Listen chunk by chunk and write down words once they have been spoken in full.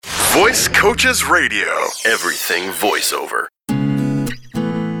Voice Coaches Radio. Everything voiceover.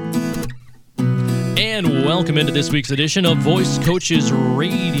 And welcome into this week's edition of Voice Coaches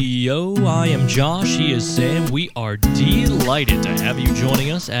Radio. I am Josh, he is Sam. We are delighted to have you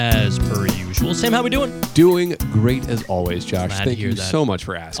joining us as per usual. Sam, how we doing? Doing great as always, Josh. Glad to Thank hear you that. so much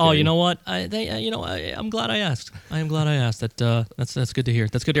for asking. Oh, you know what? I'm glad I asked. I am glad I asked. That's good to hear.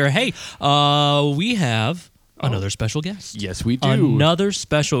 That's good to hear. Hey, we have another special guest. Yes, we do. Another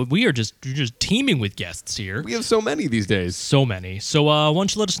special. We're just teaming with guests here. We have so many these days. So many. So why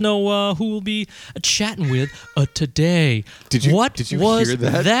don't you let us know who we'll be chatting with today? Did you was hear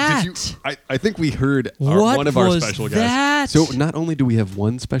that? I think we heard one of our special guests. So not only do we have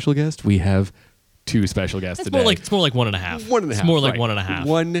one special guest, we have two special guests today. It's more like one and a half. One and a half. It's more like right. 1.5.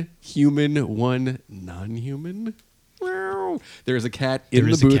 One human, one non-human. There's a cat There in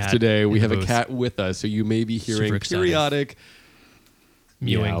the is a booth cat today. We in have the a booth. cat with us, so you may be hearing Super excited. periodic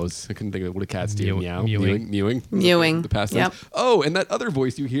Mewing. meows. I couldn't think of what a cat's do. Mewing. Mewing. The past Yep. tense. Oh, and that other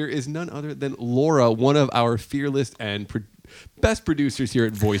voice you hear is none other than Laura, one of our fearless and best producers here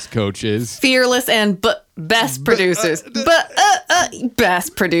at Voice Coaches. Fearless and best producers.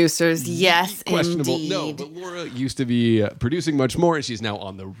 Best producers. Yes, Questionable. indeed. No, but Laura used to be producing much more, and she's now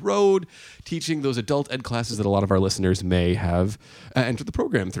on the road teaching those adult ed classes that a lot of our listeners may have entered the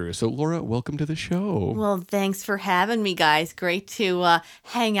program through. So, Laura, welcome to the show. Well, thanks for having me, guys. Great to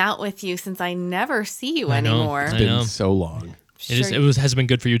hang out with you since I never see you I know. anymore. It's I been know. so long. Has it been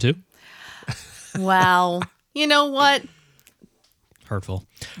good for you too? Wow. You know what? Hurtful.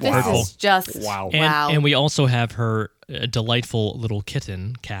 This Hurtful. is just Wow. wow. And we also have her delightful little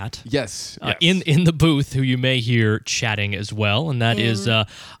kitten, Cat. Yes. In the booth, who you may hear chatting as well, and that is I'm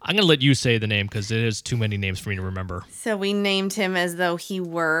going to let you say the name because it is too many names for me to remember. So we named him as though he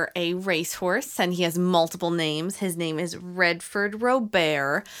were a racehorse, and he has multiple names. His name is Redford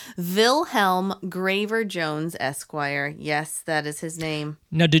Robert Wilhelm Graver Jones, Esquire. Yes, that is his name.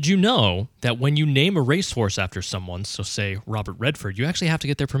 Now, did you know that when you name a racehorse after someone, so say Robert Redford, you actually have to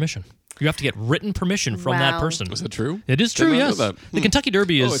get their permission? You have to get written permission from that Wow. person. Is that true? It is true, Did not know yes. that. The Kentucky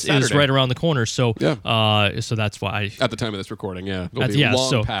Derby Oh, is it's Saturday. right around the corner, so so that's why. At the time of this recording, yeah. It'll be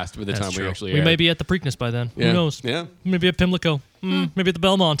long past by the that's time true. we actually We air. may be at the Preakness by then. Yeah. Who knows? Yeah. Maybe at Pimlico. Maybe at the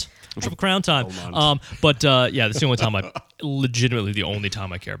Belmont. Triple Crown time. Belmont. But that's the only time legitimately the only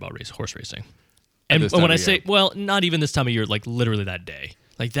time I care about horse racing. And this time when I of say, year. well, not even this time of year, like literally that day.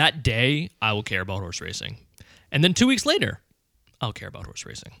 Like that day, I will care about horse racing. And then 2 weeks later, I'll care about horse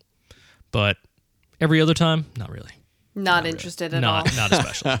racing. But every other time, not really. Not interested at all. Not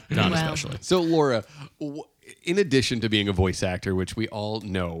especially. Not Wow. especially. So, Laura, in addition to being a voice actor, which we all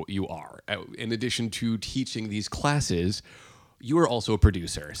know you are, in addition to teaching these classes, you are also a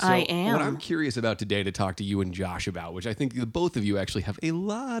producer. So I am. What I'm curious about today to talk to you and Josh about, which I think the both of you actually have a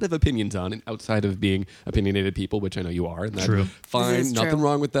lot of opinions on, and outside of being opinionated people, which I know you are, and that's True. fine, This is nothing true.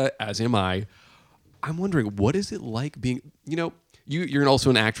 wrong with that, as am I. I'm wondering, what is it like being, you're also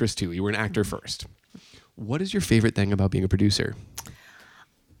an actress too. You were an actor first. What is your favorite thing about being a producer?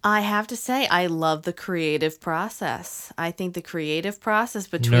 I have to say, I love the creative process. I think the creative process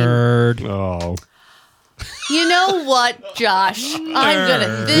between Nerd. Oh. You know what, Josh?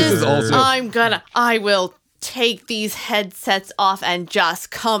 I will take these headsets off and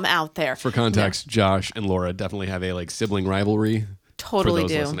just come out there. For context, Josh and Laura definitely have a sibling rivalry. Totally for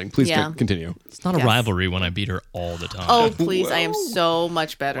those do. listening. Please Yeah. continue. It's not a Yes. rivalry when I beat her all the time. Oh, please. I am so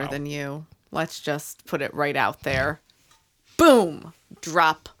much better than you. Let's just put it right out there. Boom.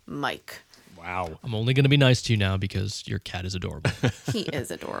 Drop mic. Wow. I'm only going to be nice to you now because your cat is adorable. He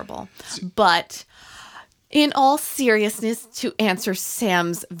is adorable. But in all seriousness, to answer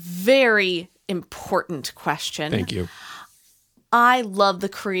Sam's very important question. Thank you. I love the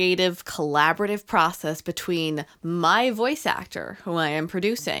creative, collaborative process between my voice actor, who I am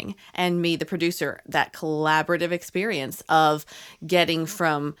producing, and me, the producer. That collaborative experience of getting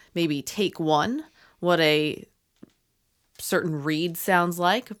from maybe take one, what a certain read sounds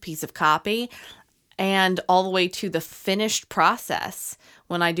like, a piece of copy, and all the way to the finished process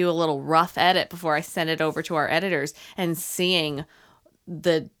when I do a little rough edit before I send it over to our editors, and seeing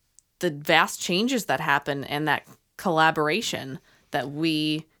the vast changes that happen and that collaboration that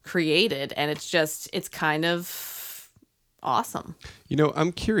we created. And it's kind of awesome.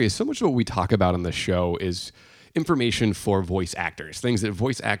 I'm curious. So much of what we talk about on the show is information for voice actors, things that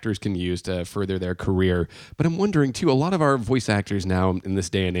voice actors can use to further their career. But I'm wondering, too, a lot of our voice actors now in this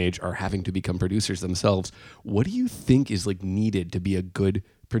day and age are having to become producers themselves. What do you think is needed to be a good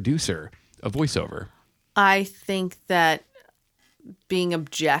producer of voiceover? I think that being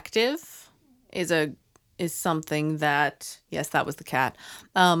objective is is something that, yes, that was the cat.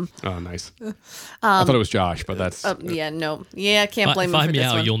 Oh, nice. I thought it was Josh, but that's... Yeah, no. Yeah, can't blame If him I for this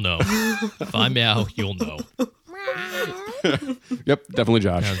meow, one. you'll know. If I meow, you'll know. Yep, definitely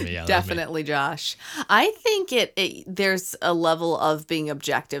Josh. That was me, yeah, that was me. Definitely, Josh. I think there's a level of being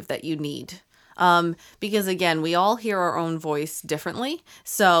objective that you need. Because again, we all hear our own voice differently.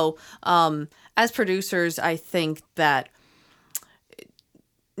 So, as producers, I think that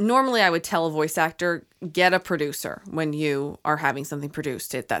normally I would tell a voice actor, get a producer when you are having something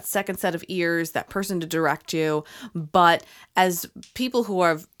produced. It that second set of ears, that person to direct you. But as people who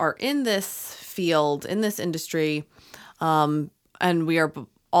are in this field, in this industry, and we are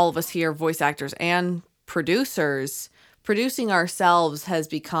all of us here, voice actors and producers, producing ourselves has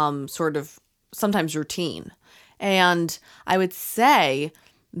become sort of sometimes routine. And I would say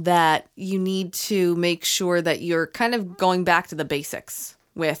that you need to make sure that you're kind of going back to the basics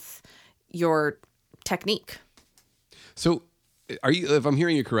with your technique. So, if I'm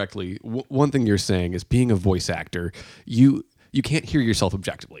hearing you correctly, one thing you're saying is being a voice actor, you can't hear yourself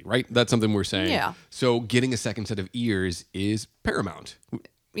objectively, right? That's something we're saying. Yeah. So getting a second set of ears is paramount.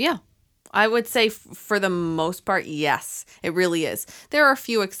 Yeah. I would say for the most part, yes, it really is. There are a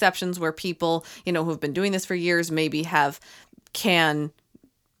few exceptions where people, who have been doing this for years maybe can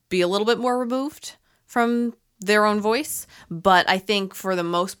be a little bit more removed from their own voice. But I think for the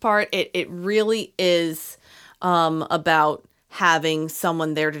most part, it really is about having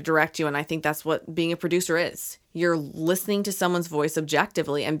someone there to direct you. And I think that's what being a producer is. You're listening to someone's voice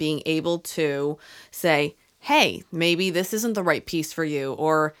objectively and being able to say, hey, maybe this isn't the right piece for you.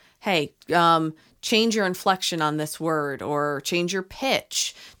 Or, hey, change your inflection on this word, or change your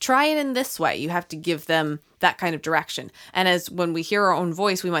pitch. Try it in this way. You have to give them that kind of direction. And as when we hear our own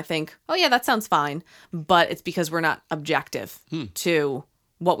voice, we might think, oh yeah, that sounds fine. But it's because we're not objective to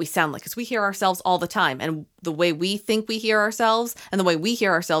what we sound like, because we hear ourselves all the time. And the way we think we hear ourselves and the way we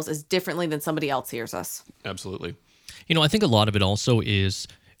hear ourselves is differently than somebody else hears us. Absolutely. I think a lot of it also is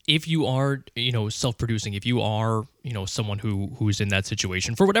if you are, self-producing, if you are, someone who's in that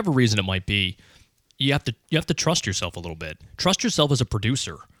situation, for whatever reason it might be, you have to trust yourself a little bit. Trust yourself as a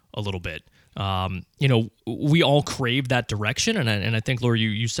producer a little bit. We all crave that direction, and I think, Laura,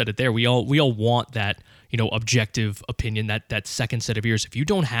 you said it there. We all want that, objective opinion, that second set of ears. If you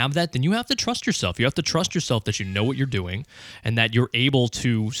don't have that, then you have to trust yourself. You have to trust yourself that you know what you're doing, and that you're able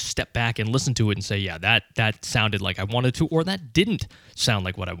to step back and listen to it and say, yeah, that sounded like I wanted to, or that didn't sound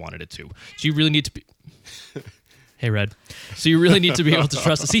like what I wanted it to. So you really need to be. Hey, Red. So you really need to be able to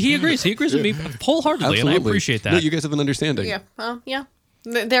trust it. See, he agrees. He agrees with me wholeheartedly, Absolutely. and I appreciate that. No, you guys have an understanding. Yeah. Yeah.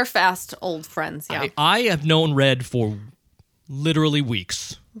 They're fast old friends. Yeah. I have known Red for literally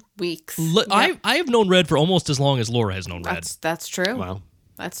weeks. Weeks. Yep. I have known Red for almost as long as Laura has known Red. That's true. Wow.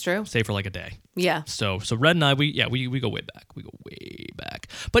 That's true. Say for like a day. Yeah. So Red and I, we go way back. We go way back.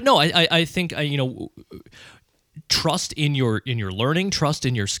 But no, I think trust in your learning, trust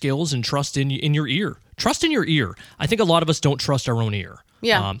in your skills, and trust in your ear. Trust in your ear. I think a lot of us don't trust our own ear.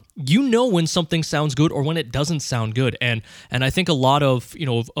 Yeah. When something sounds good or when it doesn't sound good, and I think a lot of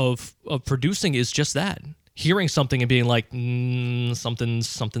of producing is just that. Hearing something and being like,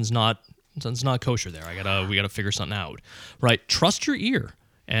 something's not kosher there. We gotta figure something out, right? Trust your ear,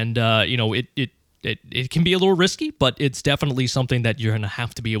 and it can be a little risky, but it's definitely something that you're gonna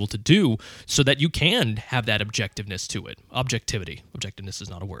have to be able to do so that you can have that objectiveness to it. Objectiveness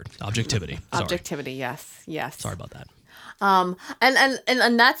is not a word. Objectivity. Sorry. Objectivity. Yes. Sorry about that. And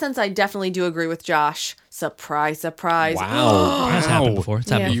in that sense, I definitely do agree with Josh. Surprise. Wow. That's happened before. It's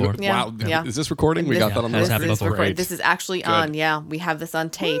happened Yeah. before. Wow. Yeah. Is this recording? We got that on Has the happened This is before. recorded. This is actually Good. on. Yeah, we have this on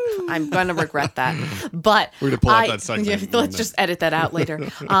tape. I'm going to regret that. But We're gonna pull out that segment. Yeah, let's just edit that out later.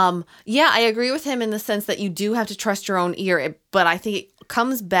 Yeah, I agree with him in the sense that you do have to trust your own ear. But I think it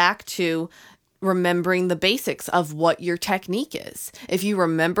comes back to remembering the basics of what your technique is. If you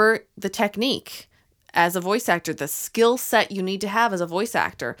remember the technique as a voice actor, the skill set you need to have as a voice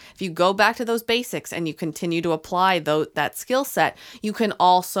actor, if you go back to those basics and you continue to apply that skill set, you can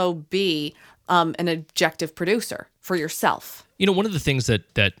also be an objective producer for yourself. One of the things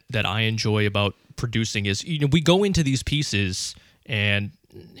that I enjoy about producing is, we go into these pieces, and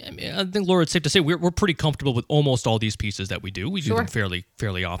I think, Laura, it's safe to say we're pretty comfortable with almost all these pieces that we do. We do them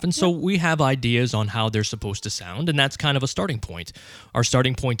fairly often. So we have ideas on how they're supposed to sound, and that's kind of a starting point. Our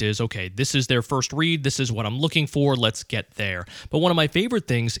starting point is, okay, this is their first read. This is what I'm looking for. Let's get there. But one of my favorite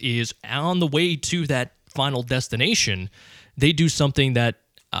things is on the way to that final destination, they do something that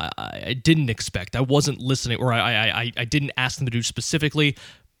I didn't expect. I wasn't listening, or I didn't ask them to do specifically,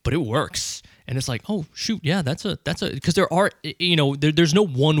 but it works. And it's like, oh shoot, yeah, that's a because there are, there's no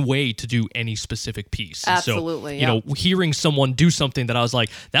one way to do any specific piece. And Absolutely, so, hearing someone do something that I was like,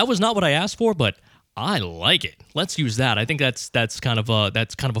 that was not what I asked for, but I like it. Let's use that. I think that's kind of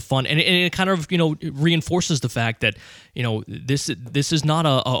a fun, and it kind of reinforces the fact that this is not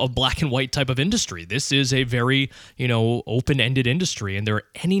a black and white type of industry. This is a very open-ended industry, and there are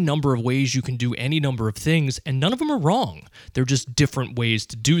any number of ways you can do any number of things, and none of them are wrong. They're just different ways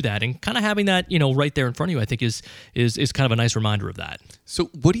to do that, and kind of having that right there in front of you, I think is kind of a nice reminder of that. So,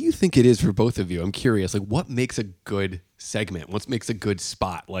 what do you think it is for both of you? I'm curious. Like, what makes a good segment? What makes a good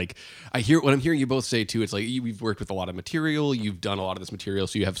spot? Like, what I'm hearing you both say too. It's like you've worked with a lot of material, you've done a lot of this material,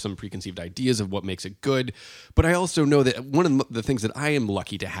 so you have some preconceived ideas of what makes it good. But I also know that one of the things that I am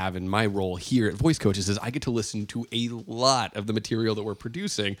lucky to have in my role here at Voice Coaches is I get to listen to a lot of the material that we're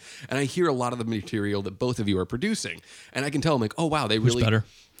producing, and I hear a lot of the material that both of you are producing, and I can tell I'm like, oh wow, they really better.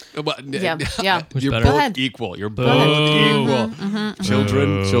 Well, Yeah. You're better? both equal. You're both equal.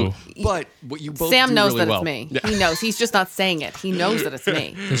 Children. Boo. But what you both Sam do knows really that well. it's me. Yeah. He knows. He's just not saying it. He knows that it's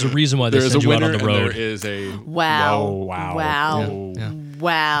me. There's a reason why they There is send a you out winner on the and road. there is a Wow. wow. Wow. Yeah.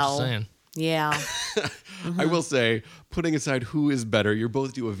 Wow. Just saying. Yeah. I will say, putting aside who is better, you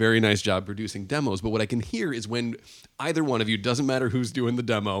both do a very nice job producing demos. But what I can hear is when either one of you, doesn't matter who's doing the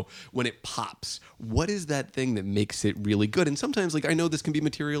demo, when it pops, what is that thing that makes it really good? And sometimes, like, I know this can be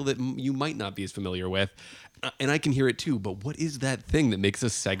material that you might not be as familiar with, and I can hear it too. But what is that thing that makes a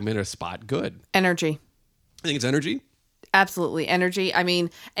segment or a spot good? Energy. I think it's energy. Absolutely. Energy. I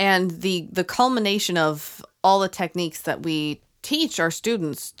mean, and the culmination of all the techniques that we teach our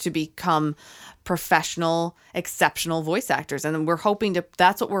students to become professional, exceptional voice actors. And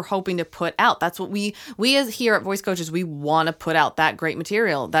that's what we're hoping to put out. That's what we as here at Voice Coaches, we want to put out that great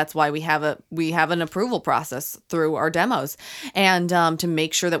material. That's why we have an approval process through our demos, and to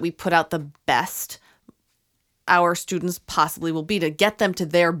make sure that we put out the best our students possibly will be, to get them to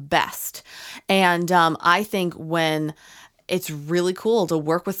their best. And I think when it's really cool to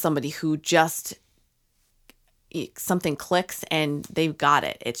work with somebody who just something clicks and they've got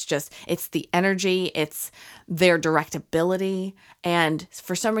it. It's the energy, it's their directability. And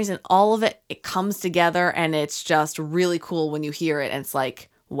for some reason, all of it comes together, and it's just really cool when you hear it. And it's like,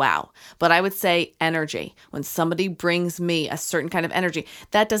 wow. But I would say energy. When somebody brings me a certain kind of energy,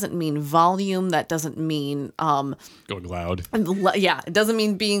 that doesn't mean volume. That doesn't mean Going loud. Yeah, it doesn't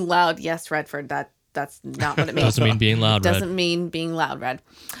mean being loud. Yes, Redford. That's not what it means. Doesn't mean being loud, Red. Doesn't mean being loud, Red.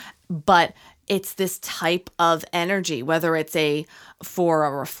 But it's this type of energy, whether it's for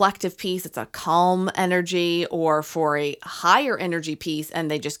a reflective piece, it's a calm energy, or for a higher energy piece and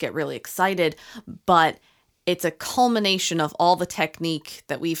they just get really excited. But it's a culmination of all the technique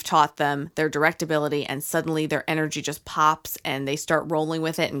that we've taught them, their directability, and suddenly their energy just pops and they start rolling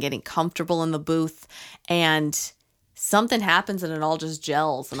with it and getting comfortable in the booth, and something happens and it all just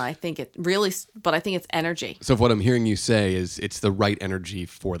gels. And I think it's energy. So if what I'm hearing you say is it's the right energy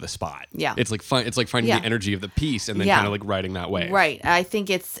for the spot. Yeah. It's like finding Yeah. the energy of the piece and then Yeah. kind of like riding that wave. Right. I think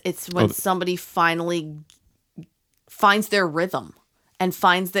it's when somebody finally finds their rhythm and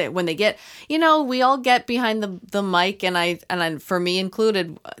finds that when they get, we all get behind the mic, and for me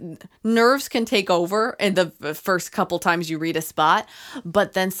included, nerves can take over in the first couple times you read a spot,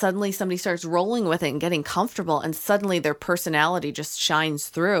 but then suddenly somebody starts rolling with it and getting comfortable, and suddenly their personality just shines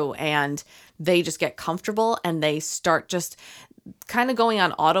through and they just get comfortable and they start just kind of going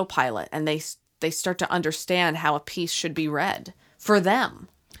on autopilot, and they start to understand how a piece should be read for them.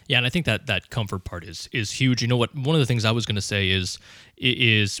 Yeah, and I think that comfort part is huge. You know what? One of the things I was going to say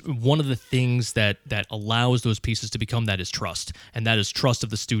is one of the things that allows those pieces to become that is trust, and that is trust of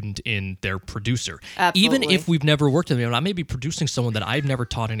the student in their producer. Absolutely. Even if we've never worked with them, I may be producing someone that I've never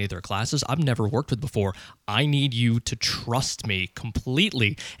taught any of their classes, I've never worked with before. I need you to trust me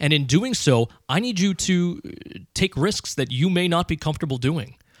completely, and in doing so, I need you to take risks that you may not be comfortable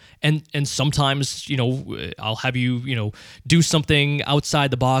doing. And sometimes, I'll have you, do something outside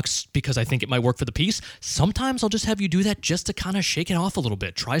the box because I think it might work for the piece. Sometimes I'll just have you do that just to kind of shake it off a little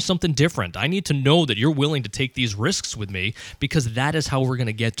bit. Try something different. I need to know that you're willing to take these risks with me, because that is how we're going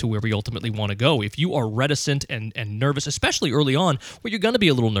to get to where we ultimately want to go. If you are reticent and nervous, especially early on, where you're going to be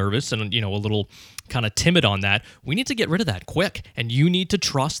a little nervous and, a little kind of timid on that, we need to get rid of that quick. And you need to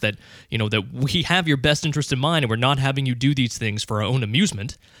trust that, that we have your best interest in mind, and we're not having you do these things for our own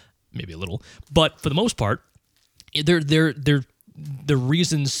amusement. Maybe a little, but for the most part, they're the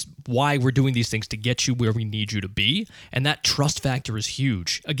reasons why we're doing these things to get you where we need you to be, and that trust factor is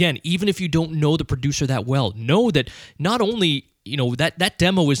huge. Again, even if you don't know the producer that well, know that not only that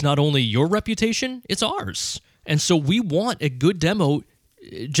demo is not only your reputation, it's ours, and so we want a good demo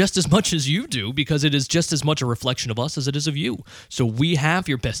just as much as you do, because it is just as much a reflection of us as it is of you. So we have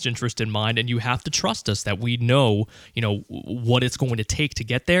your best interest in mind, and you have to trust us that we know, what it's going to take to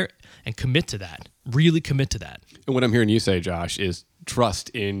get there, and commit to that. Really commit to that. And what I'm hearing you say, Josh, is trust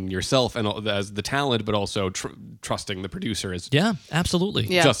in yourself and as the talent, but also trusting the producer is absolutely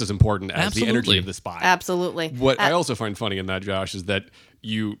just as important as Absolutely. the energy of the spot. Absolutely. What I also find funny in that, Josh, is that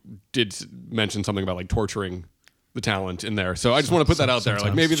you did mention something about like torturing the talent in there. So I just want to put that out there.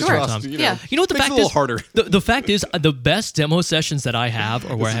 Like maybe the trust, You know what the makes fact it a little is? harder. The fact is, the best demo sessions that I have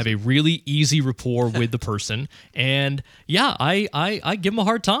are where I have a really easy rapport with the person, and I give them a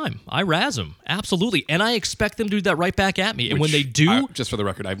hard time. I razz them, absolutely, and I expect them to do that right back at me. And when they do, just for the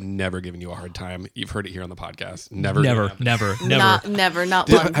record, I've never given you a hard time. You've heard it here on the podcast. Never. never. Not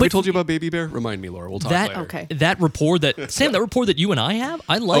Have I told you about Baby Bear? Remind me, Laura. We'll talk later. Okay. That rapport that Sam, that rapport that you and I have,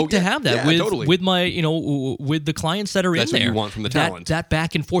 I like to have that with my with the clients that are That's in there. what you want from the talent. That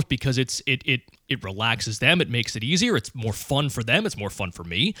back and forth, because it relaxes them, it makes it easier, it's more fun for them, it's more fun for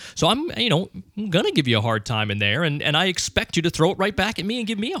me. So I'm gonna give you a hard time in there, and I expect you to throw it right back at me and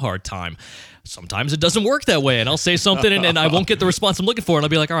give me a hard time. Sometimes it doesn't work that way, and I'll say something and I won't get the response I'm looking for, and I'll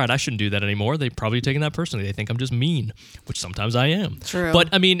be like, all right, I shouldn't do that anymore. They've probably taken that personally. They think I'm just mean, which sometimes I am. True. But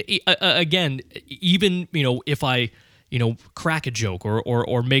I mean, again, even if I crack a joke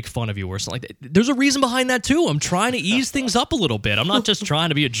or make fun of you or something like that, there's a reason behind that too. I'm trying to ease things up a little bit. I'm not just trying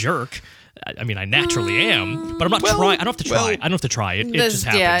to be a jerk. I mean, I naturally am, but I'm not trying. I don't have to try. I don't have to try. It just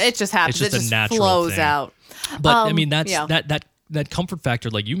happens. Yeah, it just happens. It's just it a natural flows thing. out. But I mean, that's that comfort factor,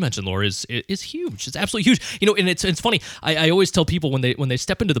 like you mentioned, Laura, is huge. It's absolutely huge. And it's funny. I always tell people when they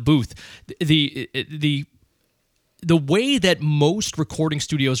step into the booth, the way that most recording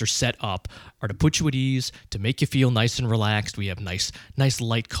studios are set up are to put you at ease, to make you feel nice and relaxed. We have nice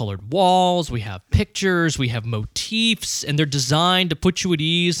light-colored walls. We have pictures. We have motifs, and they're designed to put you at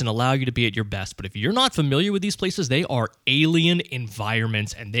ease and allow you to be at your best. But if you're not familiar with these places, they are alien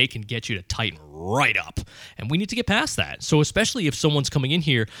environments, and they can get you to tighten right up. And we need to get past that. So especially if someone's coming in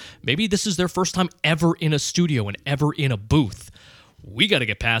here, maybe this is their first time ever in a studio and ever in a booth. We got to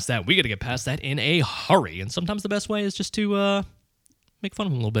get past that. We got to get past that in a hurry. And sometimes the best way is just to make fun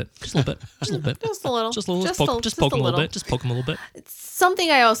of them a little bit. Just a little bit. Just a little bit. Just a little. Just a little. Just poke them a little bit. Just poke them a little bit. Something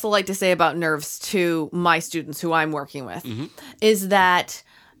I also like to say about nerves to my students who I'm working with is that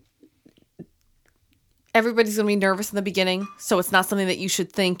everybody's going to be nervous in the beginning. So it's not something that you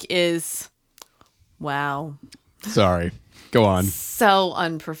should think is, wow. Sorry. Go on. So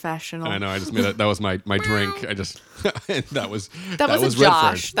unprofessional. I know. I just made that. That was my drink. I just that was a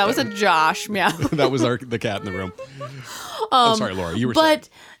Josh. That was a Josh. Yeah. That was the cat in the room. I'm sorry, Laura. You were saying.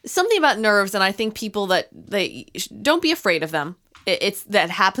 Something about nerves, and I think people don't be afraid of them. It's that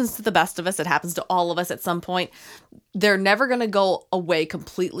happens to the best of us. It happens to all of us at some point. They're never going to go away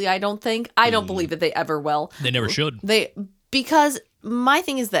completely. I don't think. I don't believe that they ever will. They never should. Because my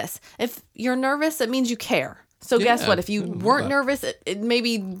thing is this: if you're nervous, it means you care. So guess what? If you weren't nervous,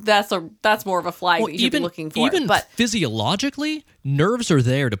 maybe that's more of a flag that you should be looking for. But physiologically, nerves are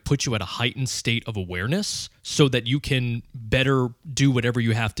there to put you at a heightened state of awareness so that you can better do whatever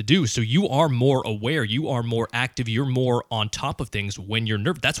you have to do. So you are more aware, you are more active, you're more on top of things when you're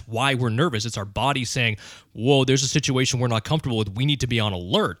nervous. That's why we're nervous. It's our body saying, whoa, there's a situation we're not comfortable with. We need to be on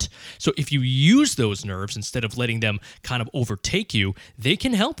alert. So if you use those nerves instead of letting them kind of overtake you, they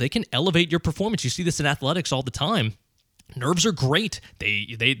can help. They can elevate your performance. You see this in athletics all the time. Nerves are great.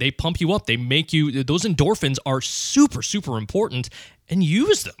 They pump you up. They make you, those endorphins are super, super important, and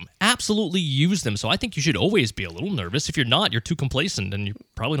use them. Absolutely use them. So I think you should always be a little nervous. If you're not, you're too complacent and you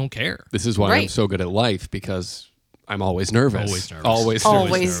probably don't care. This is why I'm so good at life, because I'm always nervous.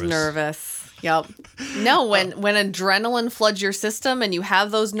 Always nervous. Yep. No, when adrenaline floods your system and you have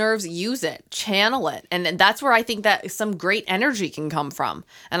those nerves, use it, channel it. And that's where I think that some great energy can come from.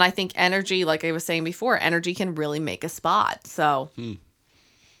 And I think energy, like I was saying before, energy can really make a spot. So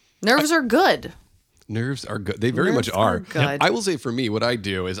nerves are good. Nerves are good. They very much are. Good. I will say for me, what I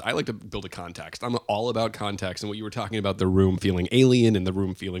do is I like to build a context. I'm all about context. And what you were talking about, the room feeling alien and the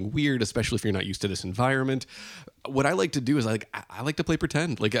room feeling weird, especially if you're not used to this environment. What I like to do is I like to play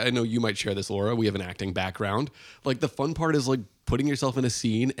pretend. Like, I know you might share this, Laura. We have an acting background. Like, the fun part is like putting yourself in a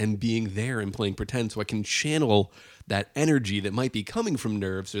scene and being there and playing pretend, so I can channel that energy that might be coming from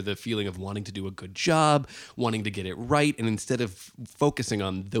nerves or the feeling of wanting to do a good job, wanting to get it right. And instead of focusing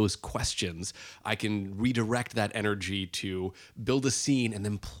on those questions, I can redirect that energy to build a scene and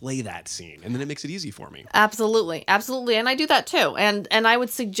then play that scene. And then it makes it easy for me. Absolutely. Absolutely. And I do that too. And I would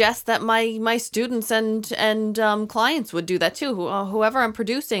suggest that my students and clients would do that too. Whoever I'm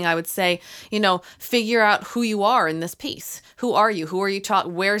producing, I would say, figure out who you are in this piece. Who are you? Who are you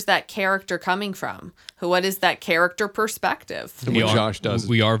where's that character coming from? What is that character perspective? And what Josh does.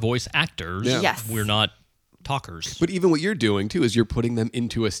 We are voice actors. Yeah. Yes. We're not talkers. But even what you're doing too is you're putting them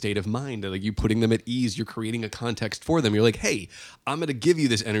into a state of mind, like you putting them at ease. You're creating a context for them. You're like, hey, I'm going to give you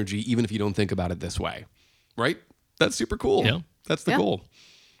this energy, even if you don't think about it this way, right? That's super cool. Yeah. That's the goal.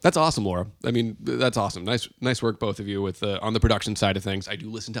 That's awesome, Laura. I mean, that's awesome. Nice work, both of you, with on the production side of things. I do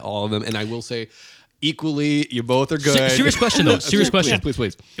listen to all of them, and I will say, equally, you both are good. Serious question though. Serious question.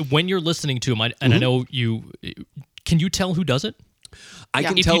 Please. When you're listening to them, I know you. Can you tell who does it? I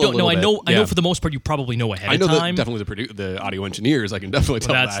can If tell you don't a know, little bit. I know for the most part you probably know ahead I know of time. definitely the audio engineers. I can definitely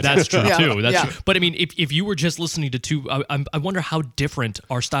tell that. That's true too. That's Yeah. true. But I mean, if you were just listening to two, I wonder how different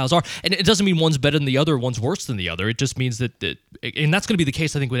our styles are. And it doesn't mean one's better than the other, one's worse than the other. It just means that, and that's going to be the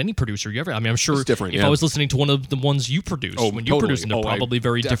case, I think, with any producer you ever. I mean, I'm sure It's different, if yeah. I was listening to one of the ones you produce, when you totally. produce them, they're probably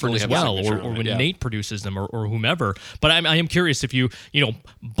very different definitely as have a well, signature or on it, when yeah. Nate produces them, or whomever. But I am curious if you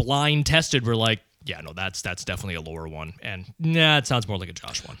blind tested, we're like, yeah, no, that's definitely a Laura one, and it sounds more like a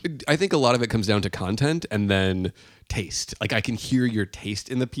Josh one. I think a lot of it comes down to content and then taste. Like I can hear your taste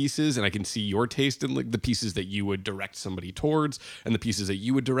in the pieces, and I can see your taste in like the pieces that you would direct somebody towards, and the pieces that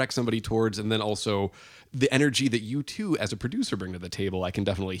you would direct somebody towards, and then also the energy that you too as a producer bring to the table. I can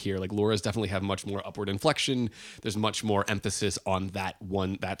definitely hear like Laura's definitely have much more upward inflection. There's much more emphasis on that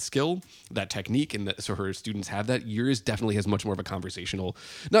skill, that technique, and so her students have that. Yours definitely has much more of a conversational.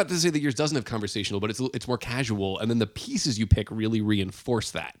 Not to say that yours doesn't have conversational, but it's more casual. And then the pieces you pick really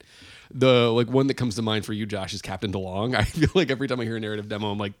reinforce that. The one that comes to mind for you, Josh, is Captain DeLong. I feel like every time I hear a narrative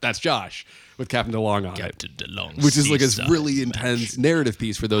demo, I'm like, that's Josh with Captain DeLong on Captain it. DeLong, Which is like a seaside really intense narrative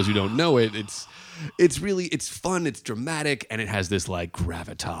piece for those who don't know it. It's fun, it's dramatic, and it has this like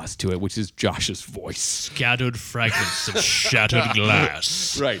gravitas to it, which is Josh's voice. Scattered fragments of shattered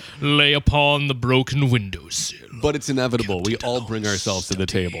glass, Right. lay upon the broken windowsill. But it's inevitable. We Captain all DeLong bring ourselves to the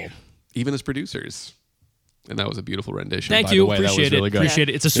steady. table, even as producers. And that was a beautiful rendition. Thank by you. the way. That was Appreciate it. really good. Appreciate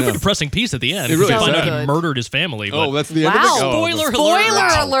it. It's a super Yeah. depressing piece at the end. It really You find is. out So he good. murdered his family. Oh, but that's the end of Wow. it? Spoiler alert. Spoiler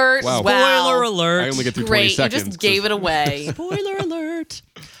Wow. alert. Wow. Spoiler alert. I only get through 20 Great. You seconds. just gave it away. Spoiler alert.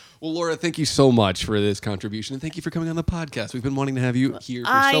 Well, Laura, thank you so much for this contribution, and thank you for coming on the podcast. We've been wanting to have you here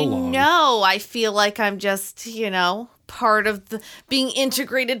for so long. I know. I feel like I'm just, part of the being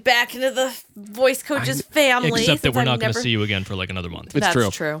integrated back into the voice coaches family. Except that since we're I've not going to never- see you again for like another month. It's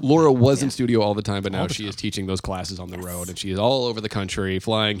That's true. Laura was in studio all the time, but now the she time. is teaching those classes on the road, and she is all over the country,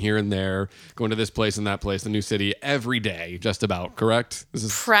 flying here and there, going to this place and that place, the new city, every day, just about, correct? This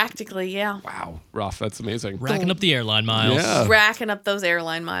is, Practically, yeah. wow, rough. That's amazing. Racking up the airline miles. Yeah. Racking up those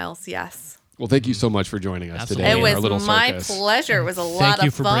airline miles, yes. Well, thank you so much for joining us Absolutely. today It in was our little my circus. pleasure. It was a lot Thank you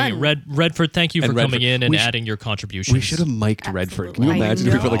of for fun. bringing Redford. Thank you for And coming Redford. in and We sh- adding your contributions. We should have mic'd Redford. Can you Absolutely. imagine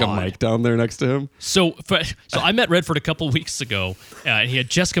if we put like a I know. mic down there next to him? So I met Redford a couple weeks ago, and he had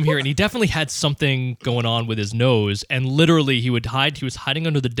just come here, and he definitely had something going on with his nose, and literally he was hiding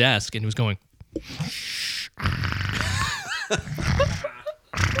under the desk, and he was going.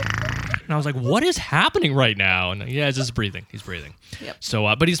 And I was like, "What is happening right now?" And yeah, it's just breathing. He's breathing. Yep.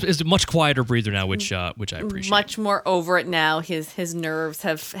 So, but he's a much quieter breather now, which I appreciate. Much more over it now. His nerves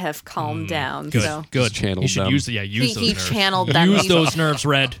have calmed down. Good. So Good. channeled You should them. use those he nerves. channeled them. Use He's- those nerves,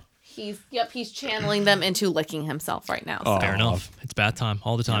 Red. he's channeling them into licking himself right now. So. Fair enough. It's bath time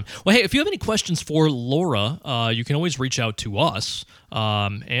all the time. Well, hey, if you have any questions for Laura, you can always reach out to us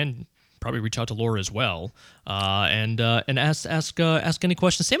and probably reach out to Laura as well. And ask any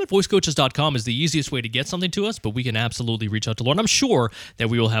questions. Sam at voicecoaches.com is the easiest way to get something to us, but we can absolutely reach out to Laura. And I'm sure that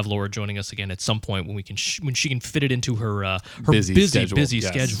we will have Laura joining us again at some point when when she can fit it into her Busy schedule, busy yes.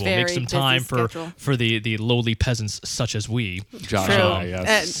 schedule. Very Make some busy time schedule. for the lowly peasants such as we. Josh True. and I,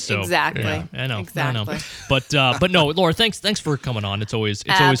 yes. So, exactly. yeah, I know. Exactly. But no, Laura, thanks for coming on. It's always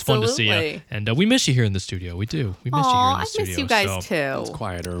fun to see you, Absolutely. and we miss you here in the studio. We do. We miss you here Aw, in the I studio. miss you guys so It's too.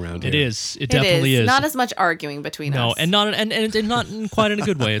 quieter around here. It is. It It definitely is. Not as much arguing between No, us. and not and not in quite in a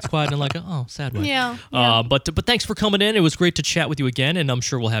good way. It's quite in like a sad way. Yeah, But thanks for coming in. It was great to chat with you again, and I'm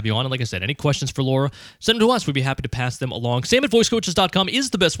sure we'll have you on. And like I said, any questions for Laura, send them to us. We'd be happy to pass them along. Sam at voicecoaches.com is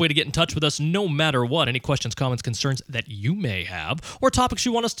the best way to get in touch with us, no matter what. Any questions, comments, concerns that you may have, or topics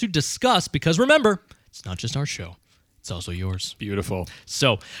you want us to discuss. Because remember, it's not just our show. It's also yours. Beautiful.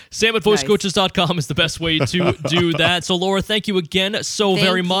 So, Sam at voicecoaches.com is the best way to do that. So, Laura, thank you again so Thank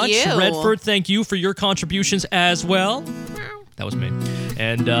very much. you. Redford, thank you for your contributions as well. That was me.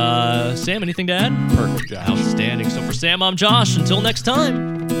 And Sam, anything to add? Perfect, Josh. Outstanding. So, for Sam, I'm Josh. Until next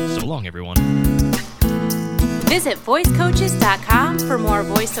time, so long, everyone. Visit voicecoaches.com for more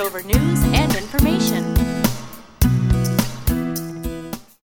voiceover news and information.